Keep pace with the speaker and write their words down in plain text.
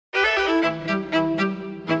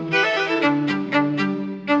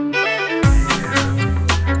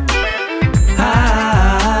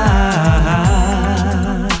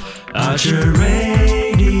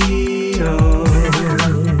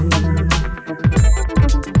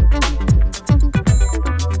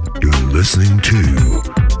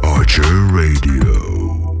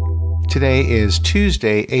Today is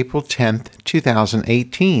Tuesday, April 10th,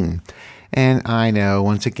 2018. And I know,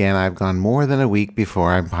 once again, I've gone more than a week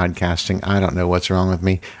before I'm podcasting. I don't know what's wrong with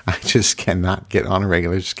me. I just cannot get on a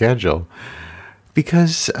regular schedule.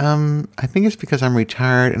 Because I think it's because I'm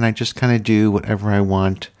retired and I just kind of do whatever I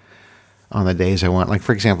want on the days I want. Like,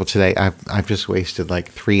 for example, today I've just wasted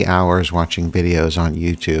like 3 hours watching videos on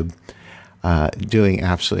YouTube, doing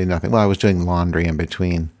absolutely nothing. Well, I was doing laundry in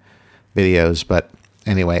between videos, but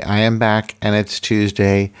anyway, I am back and it's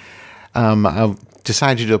Tuesday. I've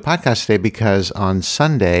decided to do a podcast today because on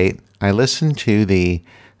Sunday I listened to the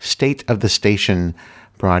State of the Station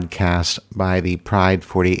broadcast by the Pride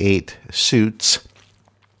 48 Suits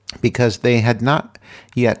because they had not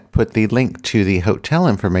yet put the link to the hotel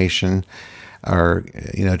information or,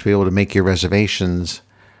 to be able to make your reservations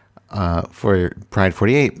for Pride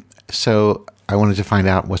 48. So I wanted to find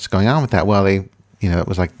out what's going on with that. Well, it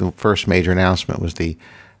was like the first major announcement was the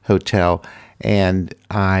hotel. And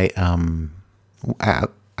I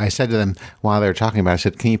said to them while they were talking about it, I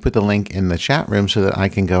said, can you put the link in the chat room so that I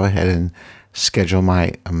can go ahead and schedule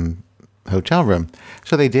my hotel room?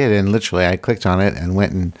 So they did. And literally I clicked on it and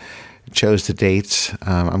went and chose the dates.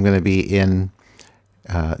 I'm going to be in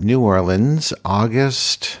New Orleans,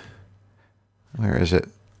 August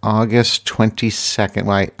 22nd.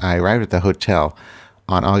 Well, I arrived at the hotel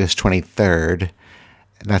on August 23rd.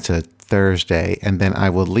 That's a Thursday, and then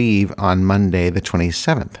I will leave on Monday, the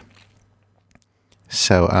 27th.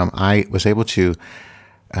 So I was able to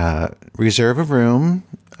reserve a room.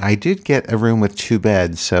 I did get a room with 2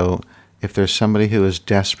 beds, so if there's somebody who is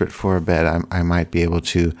desperate for a bed, I might be able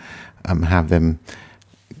to have them,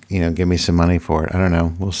 give me some money for it. I don't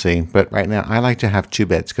know. We'll see. But right now, I like to have 2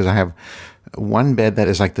 beds because I have one bed that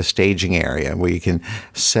is like the staging area where you can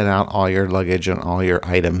set out all your luggage and all your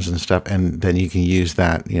items and stuff, and then you can use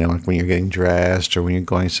that, like when you're getting dressed or when you're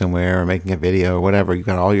going somewhere or making a video or whatever. You've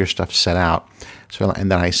got all your stuff set out. So,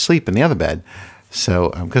 and then I sleep in the other bed. So,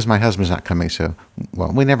 because my husband's not coming,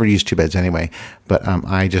 we never use 2 beds anyway. But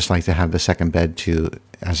I just like to have the second bed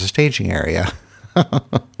as a staging area.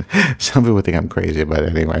 Some people think I'm crazy, but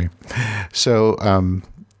anyway. So,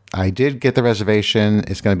 I did get the reservation.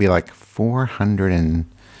 It's going to be like 400 and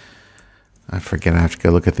I forget. I have to go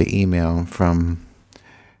look at the email from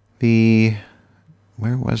where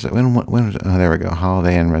was it? When was it? Oh, there we go.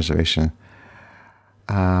 Holiday Inn reservation.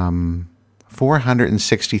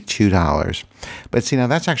 $462. But see, now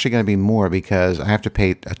that's actually going to be more because I have to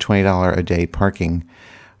pay a $20 a day parking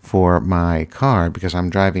for my car because I'm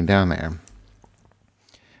driving down there.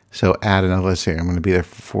 So add another, let's see, I'm going to be there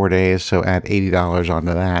for 4 days, so add $80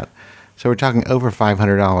 onto that. So we're talking over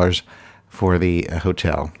 $500 for the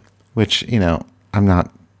hotel, which, I'm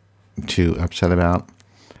not too upset about.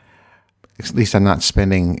 At least I'm not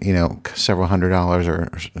spending, several $100s or,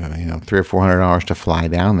 $300 or $400 to fly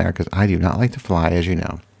down there because I do not like to fly, as you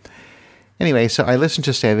know. Anyway, so I listened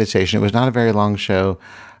to State of the Station. It was not a very long show.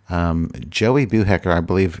 Joey Buhecker, I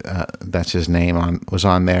believe that's his name, was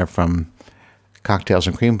on there from Cocktails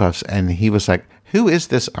and Cream Puffs, and he was like, who is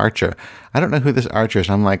this Archer? I don't know who this Archer is.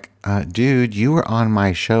 I'm like, dude, you were on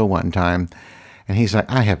my show one time. And he's like,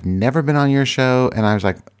 I have never been on your show. And I was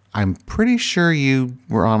like, I'm pretty sure you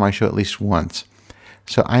were on my show at least once.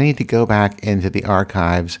 So I need to go back into the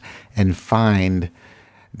archives and find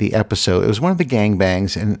the episode. It was one of the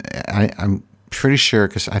gangbangs, and I'm pretty sure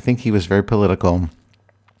because I think he was very political.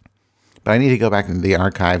 But I need to go back into the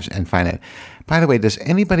archives and find it. By the way, does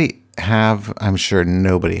anybody have, I'm sure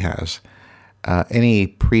nobody has, any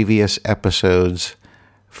previous episodes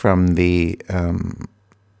from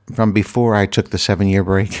from before I took the 7-year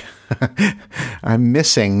break? I'm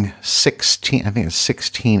missing 16, I think it's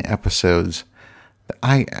 16 episodes.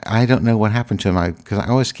 I don't know what happened to them because I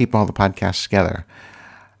always keep all the podcasts together.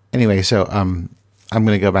 Anyway, so I'm going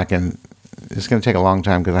to go back and it's going to take a long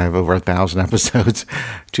time because I have over 1,000 episodes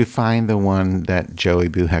to find the one that Joey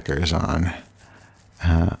Buhecker is on.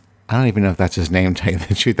 I don't even know if that's his name, to tell you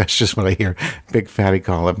the truth. That's just what I hear Big Fatty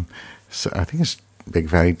call him. So I think it's Big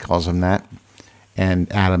Fatty calls him that. And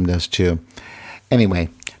Adam does too. Anyway,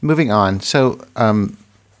 moving on. So I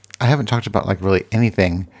haven't talked about like really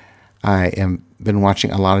anything. I am been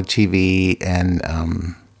watching a lot of TV and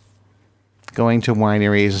going to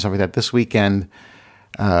wineries and stuff like that. This weekend,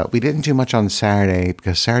 we didn't do much on Saturday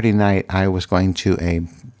because Saturday night I was going to a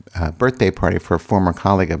birthday party for a former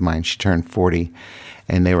colleague of mine. She turned 40.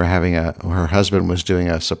 And they were having her husband was doing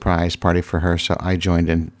a surprise party for her, so I joined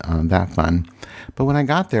in on that fun. But when I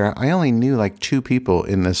got there, I only knew like 2 people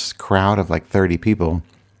in this crowd of like 30 people.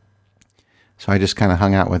 So I just kind of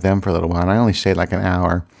hung out with them for a little while. And I only stayed like an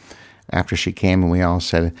hour after she came, and we all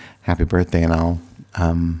said happy birthday and all.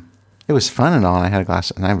 It it was fun and all. And I had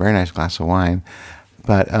a very nice glass of wine.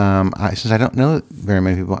 But since I don't know very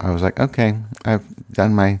many people, I was like, okay, I've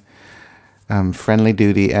done my friendly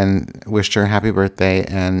duty and wished her a happy birthday,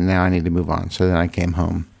 and now I need to move on. So then I came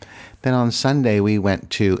home. Then on Sunday, we went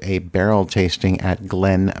to a barrel tasting at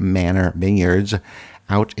Glen Manor Vineyards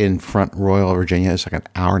out in Front Royal, Virginia. It's like an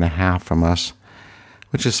hour and a half from us,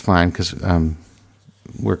 which is fine because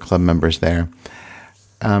we're club members there.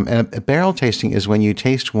 And a barrel tasting is when you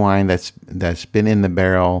taste wine that's been in the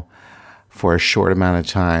barrel for a short amount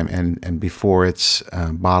of time and before it's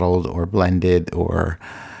bottled or blended or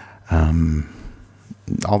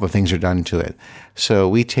all the things are done to it. So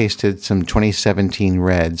we tasted some 2017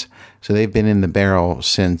 reds. So they've been in the barrel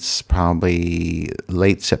since probably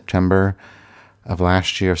late September of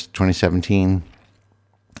last year, 2017.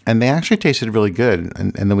 And they actually tasted really good.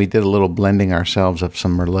 And then we did a little blending ourselves of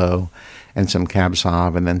some Merlot and some Cab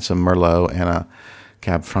Sauv and then some Merlot and a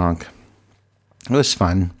Cab Franc. It was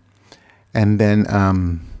fun. And then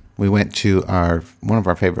we went to one of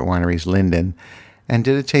our favorite wineries, Linden, and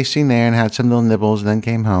did a tasting there and had some little nibbles and then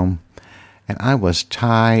came home. And I was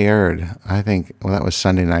tired. I think, that was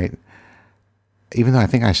Sunday night. Even though I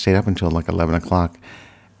think I stayed up until like 11 o'clock.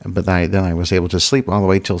 But then I was able to sleep all the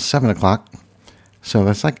way till 7 o'clock. So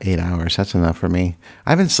that's like 8 hours. That's enough for me.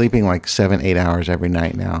 I've been sleeping like 7-8 hours every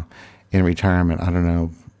night now in retirement. I don't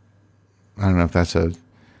know if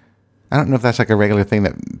that's like a regular thing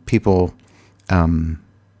that people, when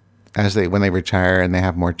they retire and they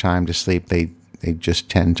have more time to sleep, they just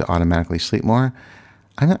tend to automatically sleep more.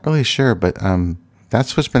 I'm not really sure, but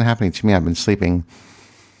that's what's been happening to me. I've been sleeping,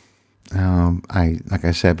 like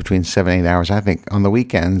I said, between 7 and 8 hours. I think on the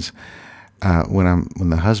weekends, when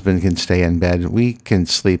the husband can stay in bed, we can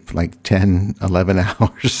sleep like 10, 11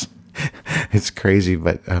 hours. It's crazy,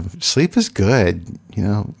 but sleep is good.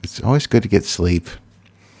 It's always good to get sleep.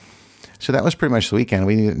 So that was pretty much the weekend.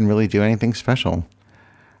 We didn't really do anything special.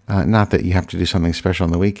 Not that you have to do something special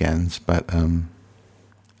on the weekends, but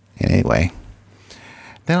anyway.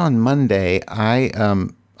 Then on Monday,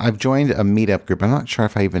 I've joined a meetup group. I'm not sure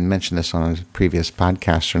if I even mentioned this on a previous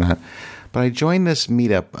podcast or not, but I joined this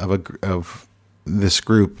meetup of this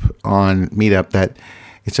group on Meetup that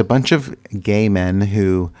it's a bunch of gay men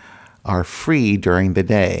who are free during the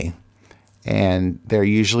day. And they're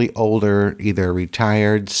usually older, either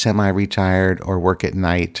retired, semi-retired, or work at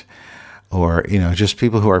night, or, just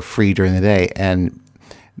people who are free during the day. And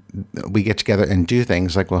we get together and do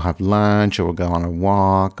things like we'll have lunch or we'll go on a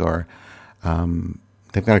walk or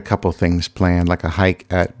they've got a couple things planned, like a hike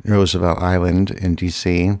at Roosevelt Island in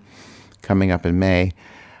D.C. coming up in May.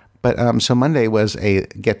 But so Monday was a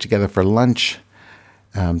get-together for lunch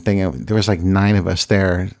thing. There was like 9 of us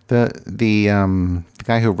there. The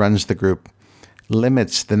guy who runs the group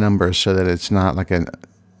limits the numbers so that it's not like an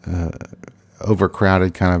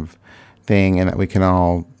overcrowded kind of thing, and that we can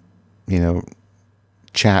all,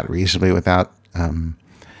 chat reasonably without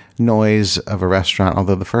noise of a restaurant.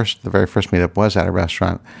 Although the very first meetup was at a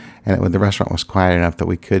restaurant, and the restaurant was quiet enough that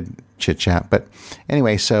we could chit chat. But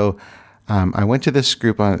anyway, so I went to this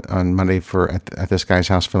group on Monday at this guy's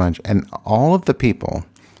house for lunch, and all of the people,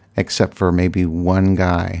 except for maybe one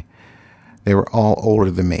guy, they were all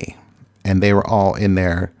older than me, and they were all in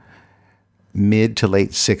their mid to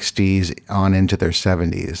late 60s on into their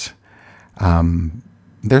 70s.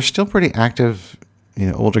 They're still pretty active,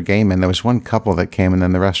 older gay men. There was one couple that came, and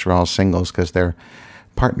then the rest were all singles because their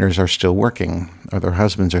partners are still working or their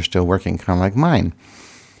husbands are still working, kind of like mine.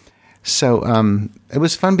 So it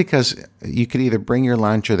was fun because you could either bring your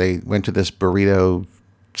lunch or they went to this burrito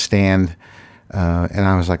stand, and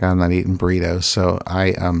I was like, I'm not eating burritos. So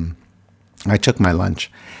I took my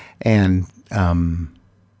lunch, and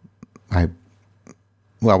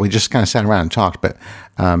we just kind of sat around and talked, but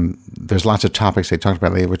there's lots of topics they talked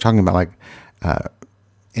about. They were talking about like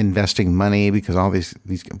investing money because all these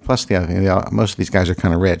plus the other thing, most of these guys are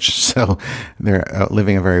kind of rich, so they're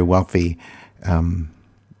living a very wealthy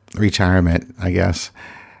retirement, I guess.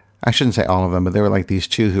 I shouldn't say all of them, but there were like these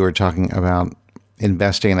 2 who were talking about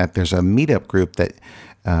investing, and that there's a meetup group that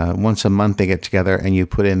once a month they get together and you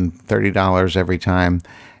put in $30 every time,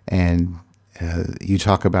 and you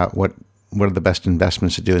talk about what are the best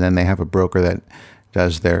investments to do, and then they have a broker that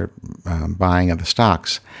does their buying of the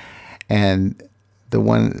stocks. And the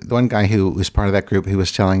one guy who was part of that group, he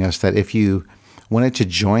was telling us that if you wanted to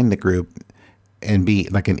join the group and be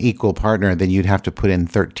like an equal partner, then you'd have to put in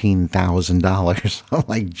 $13,000. I'm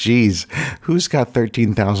like, geez, who's got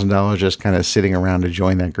 $13,000 just kind of sitting around to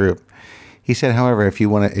join that group? He said, however, if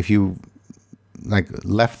you like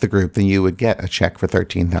left the group, then you would get a check for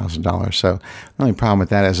 $13,000. So the only problem with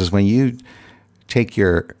that is when you take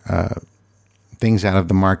your things out of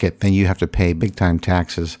the market, then you have to pay big time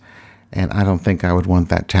taxes. And I don't think I would want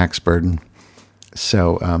that tax burden.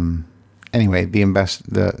 So anyway,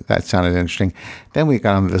 that sounded interesting. Then we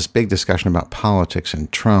got on this big discussion about politics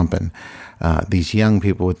and Trump and these young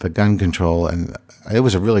people with the gun control. And it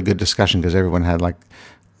was a really good discussion because everyone had like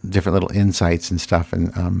different little insights and stuff.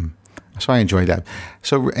 And so I enjoyed that.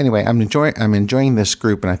 So anyway, I'm enjoying this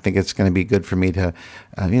group, and I think it's going to be good for me to,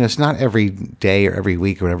 it's not every day or every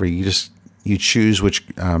week or whatever. You choose which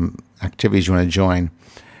activities you want to join.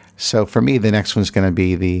 So for me, the next one's going to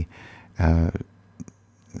be the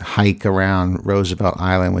hike around Roosevelt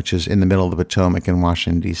Island, which is in the middle of the Potomac in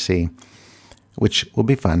Washington, D.C., which will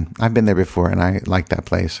be fun. I've been there before, and I like that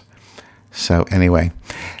place. So anyway,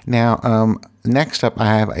 now next up,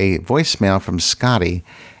 I have a voicemail from Scotty,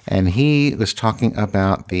 and he was talking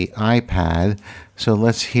about the iPad. So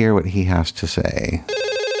let's hear what he has to say.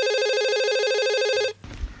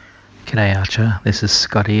 G'day Archer, this is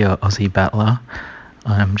Scotty, your Aussie battler.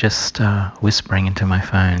 I'm just whispering into my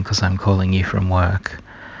phone because I'm calling you from work.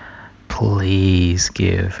 Please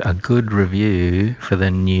give a good review for the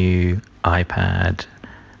new iPad,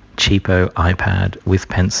 cheapo iPad with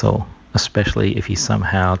pencil, especially if you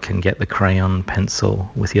somehow can get the crayon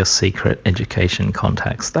pencil with your secret education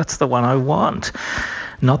contacts. That's the one I want.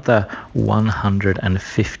 Not the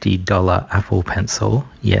 $150 Apple Pencil.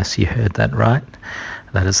 Yes, you heard that right.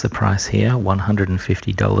 That is the price here,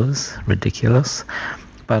 $150. Ridiculous.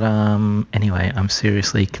 But anyway, I'm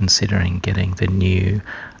seriously considering getting the new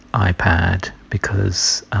iPad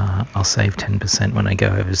because I'll save 10% when I go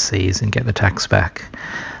overseas and get the tax back.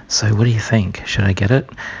 So what do you think? Should I get it?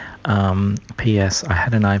 P.S. I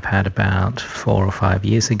had an iPad about 4 or 5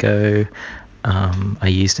 years ago. I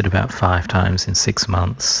used it about 5 times in 6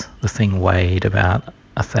 months. The thing weighed about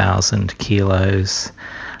 1,000 kilos,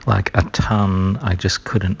 like a ton. I just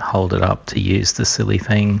couldn't hold it up to use the silly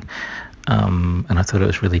thing. And I thought it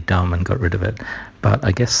was really dumb and got rid of it. But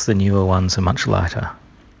I guess the newer ones are much lighter.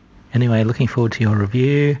 Anyway, looking forward to your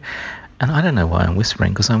review. And I don't know why I'm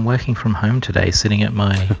whispering, because I'm working from home today, sitting at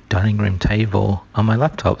my dining room table on my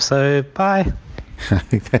laptop. So, bye. I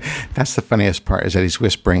think that's the funniest part, is that he's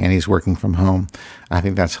whispering and he's working from home. I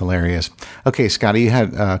think that's hilarious. Okay, Scotty, you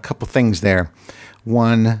had a couple things there.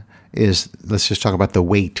 One is, let's just talk about the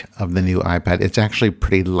weight of the new iPad. It's actually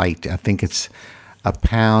pretty light. I think it's a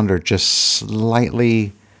pound or just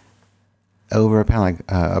slightly over a pound, like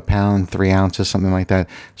a pound, 3 ounces, something like that.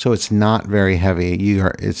 So it's not very heavy.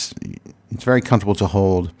 It's very comfortable to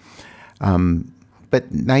hold.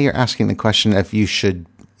 But now you're asking the question if you should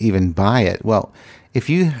even buy it. Well, if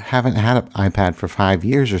you haven't had an iPad for 5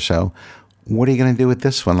 years or so, what are you going to do with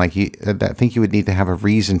this one? I think you would need to have a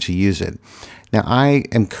reason to use it. Now, I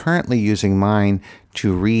am currently using mine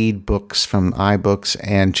to read books from iBooks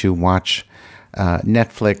and to watch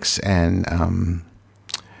Netflix and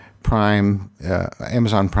Prime,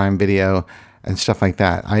 Amazon Prime Video and stuff like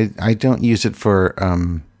that. I don't use it for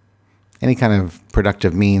any kind of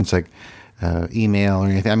productive means like email or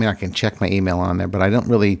anything. I mean, I can check my email on there, but I don't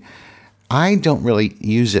really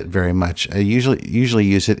use it very much. I usually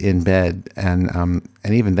use it in bed, and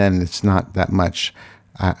even then, it's not that much.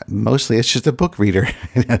 Mostly, it's just a book reader.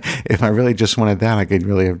 If I really just wanted that, I could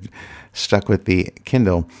really have stuck with the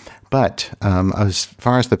Kindle. But as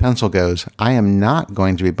far as the pencil goes, I am not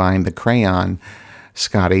going to be buying the crayon,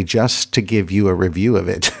 Scotty, just to give you a review of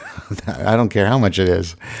it. I don't care how much it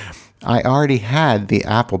is. I already had the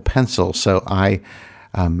Apple Pencil, so I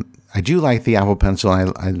do like the Apple Pencil.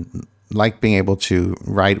 I like being able to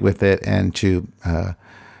write with it and to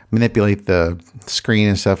manipulate the screen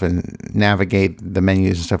and stuff and navigate the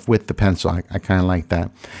menus and stuff with the pencil. I kind of like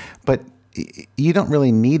that. But you don't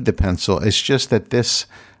really need the pencil. It's just that this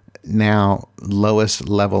now lowest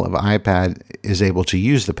level of iPad is able to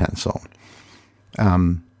use the pencil.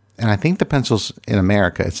 And I think the pencil's in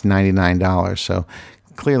America, it's $99. So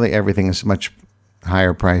clearly everything is much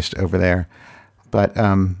higher priced over there. But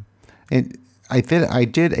I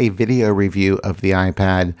did a video review of the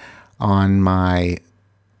iPad on my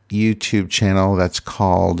YouTube channel that's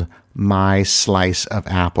called My Slice of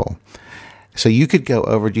Apple. So you can go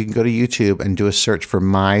to YouTube and do a search for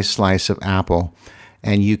My Slice of Apple,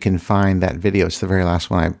 and you can find that video. It's the very last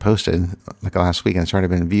one I posted, like last week, and it's already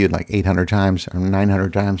been viewed like 800 times or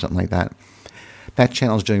 900 times, something like that. That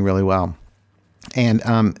channel is doing really well. And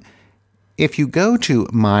if you go to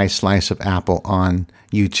My Slice of Apple on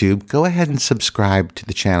YouTube, go ahead and subscribe to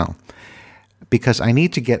the channel, because I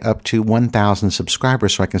need to get up to 1,000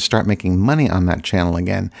 subscribers so I can start making money on that channel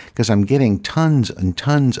again, because I'm getting tons and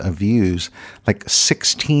tons of views, like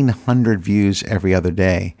 1,600 views every other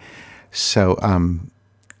day. So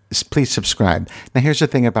please subscribe. Now, here's the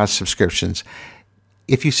thing about subscriptions.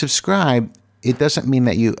 If you subscribe, it doesn't mean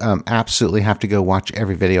that you absolutely have to go watch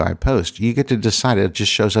every video I post. You get to decide. It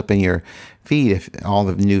just shows up in your feed, if all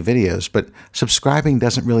the new videos. But subscribing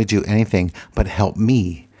doesn't really do anything but help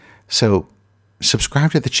me. So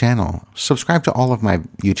subscribe to the channel. Subscribe to all of my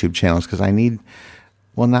YouTube channels, because I need,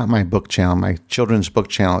 well, not my book channel. My children's book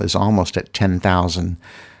channel is almost at 10,000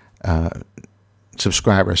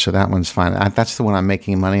 subscribers. So that one's fine. That's the one I'm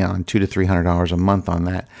making money on, $200 to $300 a month on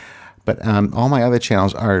that. But all my other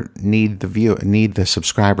channels need the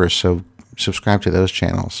subscribers, so subscribe to those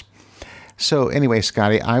channels. So anyway,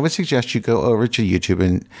 Scotty, I would suggest you go over to YouTube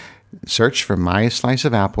and search for My Slice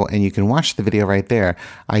of Apple, and you can watch the video right there.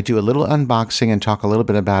 I do a little unboxing and talk a little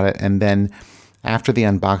bit about it, and then after the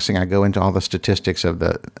unboxing, I go into all the statistics of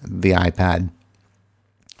the iPad.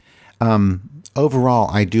 Overall,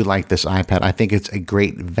 I do like this iPad. I think it's a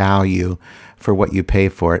great value for what you pay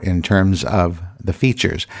for it in terms of the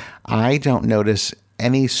features. I don't notice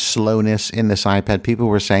any slowness in this iPad. People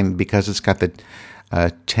were saying because it's got the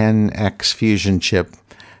 10X Fusion chip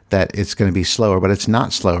that it's going to be slower, but it's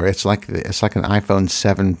not slower. It's like an iPhone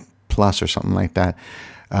 7 Plus or something like that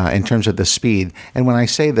in terms of the speed. And when I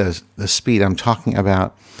say the speed, I'm talking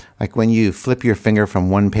about like when you flip your finger from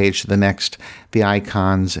one page to the next, the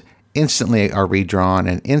icons instantly are redrawn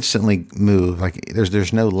and instantly move. Like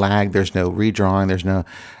there's no lag, there's no redrawing, there's no,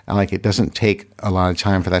 like, it doesn't take a lot of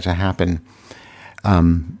time for that to happen.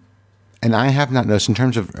 And I have not noticed, in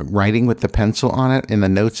terms of writing with the pencil on it in the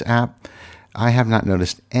Notes app, I have not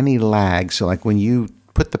noticed any lag. So like when you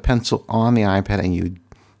put the pencil on the iPad and you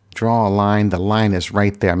draw a line, the line is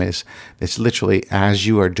right there. I mean, it's literally as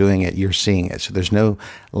you are doing it, you're seeing it. So there's no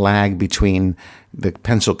lag between the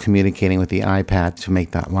pencil communicating with the iPad to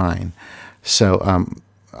make that line. So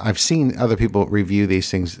I've seen other people review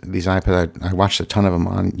these things, these iPads. I watched a ton of them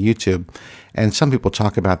on YouTube, and some people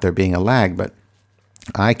talk about there being a lag, but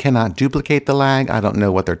I cannot duplicate the lag. I don't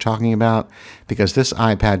know what they're talking about, because this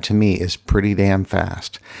iPad to me is pretty damn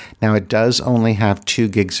fast. Now, it does only have 2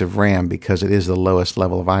 gigs of RAM because it is the lowest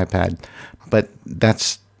level of iPad, but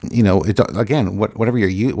that's, again,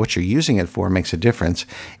 what you're using it for makes a difference.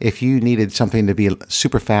 If you needed something to be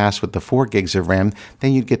super fast with the 4 gigs of RAM,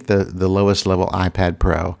 then you'd get the lowest level iPad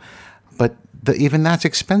Pro. But even that's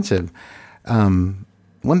expensive.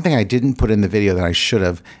 One thing I didn't put in the video that I should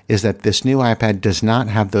have is that this new iPad does not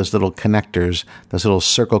have those little connectors, those little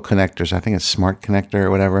circle connectors. I think it's Smart Connector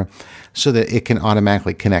or whatever, so that it can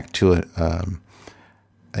automatically connect to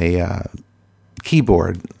a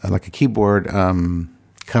keyboard, like a keyboard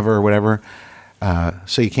cover or whatever.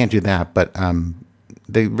 So you can't do that, but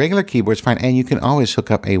the regular keyboard's fine, and you can always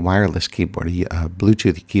hook up a wireless keyboard, a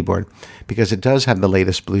Bluetooth keyboard, because it does have the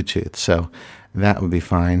latest Bluetooth, so that would be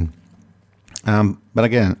fine. But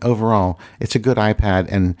again, overall, it's a good iPad,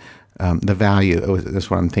 and the value, that's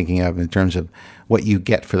what I'm thinking of in terms of what you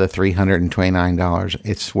get for the $329.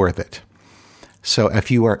 It's worth it. So if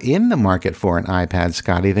you are in the market for an iPad,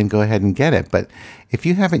 Scotty, then go ahead and get it. But if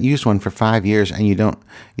you haven't used one for 5 years and you don't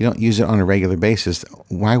use it on a regular basis,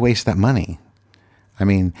 why waste that money? I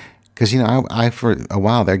mean, because, I for a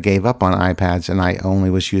while there gave up on iPads, and I only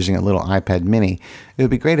was using a little iPad mini. It would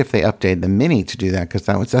be great if they updated the mini to do that,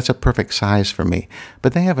 because that's a perfect size for me.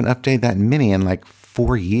 But they haven't updated that mini in like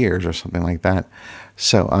 4 years or something like that.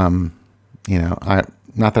 So,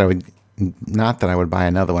 not that I would buy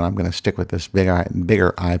another one. I'm going to stick with this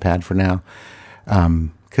bigger iPad for now,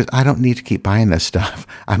 because I don't need to keep buying this stuff.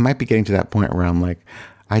 I might be getting to that point where I'm like,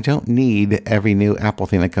 I don't need every new Apple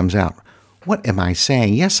thing that comes out. What am I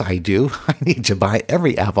saying? Yes, I do. I need to buy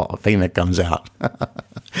every Apple thing that comes out.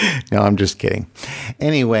 No, I'm just kidding.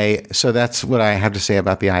 Anyway, so that's what I have to say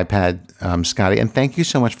about the iPad, Scotty. And thank you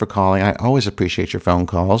so much for calling. I always appreciate your phone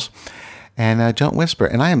calls. And don't whisper.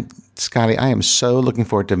 And Scotty, I am so looking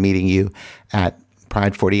forward to meeting you at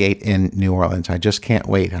Pride 48 in New Orleans. I just can't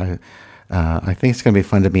wait. I think it's going to be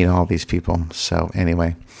fun to meet all these people. So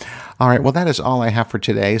anyway. All right, well, that is all I have for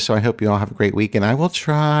today, so I hope you all have a great week, and I will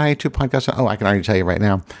try to podcast. Oh, I can already tell you right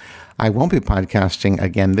now, I won't be podcasting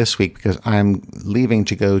again this week because I'm leaving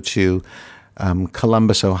to go to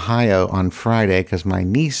Columbus, Ohio on Friday because my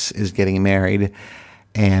niece is getting married,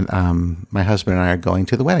 and my husband and I are going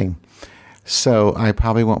to the wedding. So I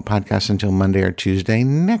probably won't podcast until Monday or Tuesday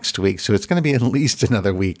next week, so it's going to be at least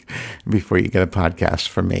another week before you get a podcast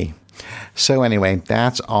from me. So anyway,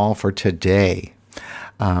 that's all for today.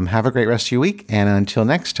 Have a great rest of your week, and until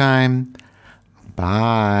next time,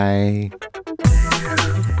 bye.